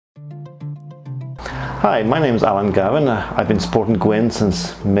Hi, my name is Alan Gavin. I've been supporting Gwen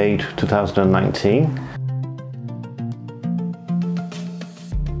since May 2019.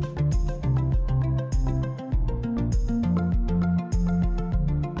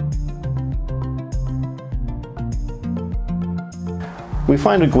 We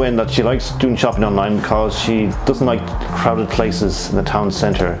find with Gwen that she likes doing shopping online because she doesn't like crowded places in the town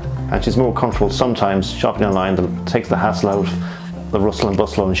centre, and she's more comfortable sometimes shopping online that takes the hassle out of the rustle and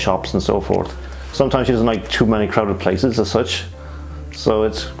bustle in shops and so forth. Sometimes she doesn't like too many crowded places as such, so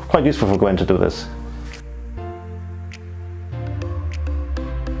it's quite useful for Gwen to do this.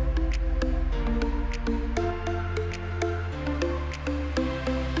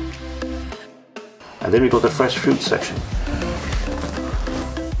 And then we go to the fresh fruit section.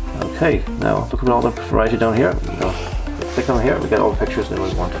 Okay, now look at all the variety down here. Click on here, we get all the pictures that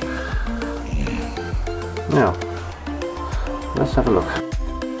we want. Now, let's have a look.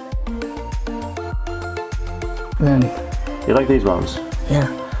 You like these ones? Yeah.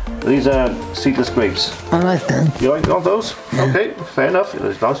 These are seedless grapes. I like them. You like all those? Yeah. Okay, fair enough.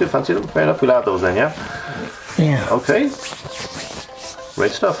 As long as you fancy them, fair enough. We'll add those then, yeah? Yeah. Okay.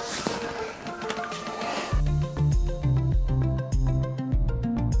 Great stuff.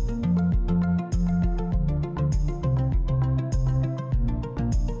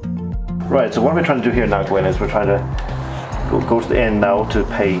 Right, so what we're trying to do here now, Gwen, is we're trying to go to the end now to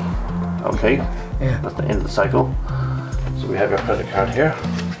pay. Okay? Yeah. That's the end of the cycle. So we have your credit card here.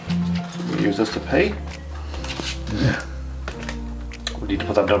 So we use this to pay. Yeah. We need to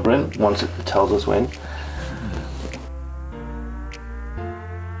put that number in once it tells us when.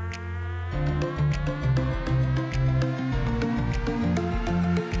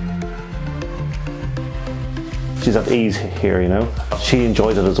 She's at ease here, you know. She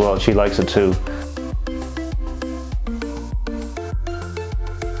enjoys it as well. She likes it too.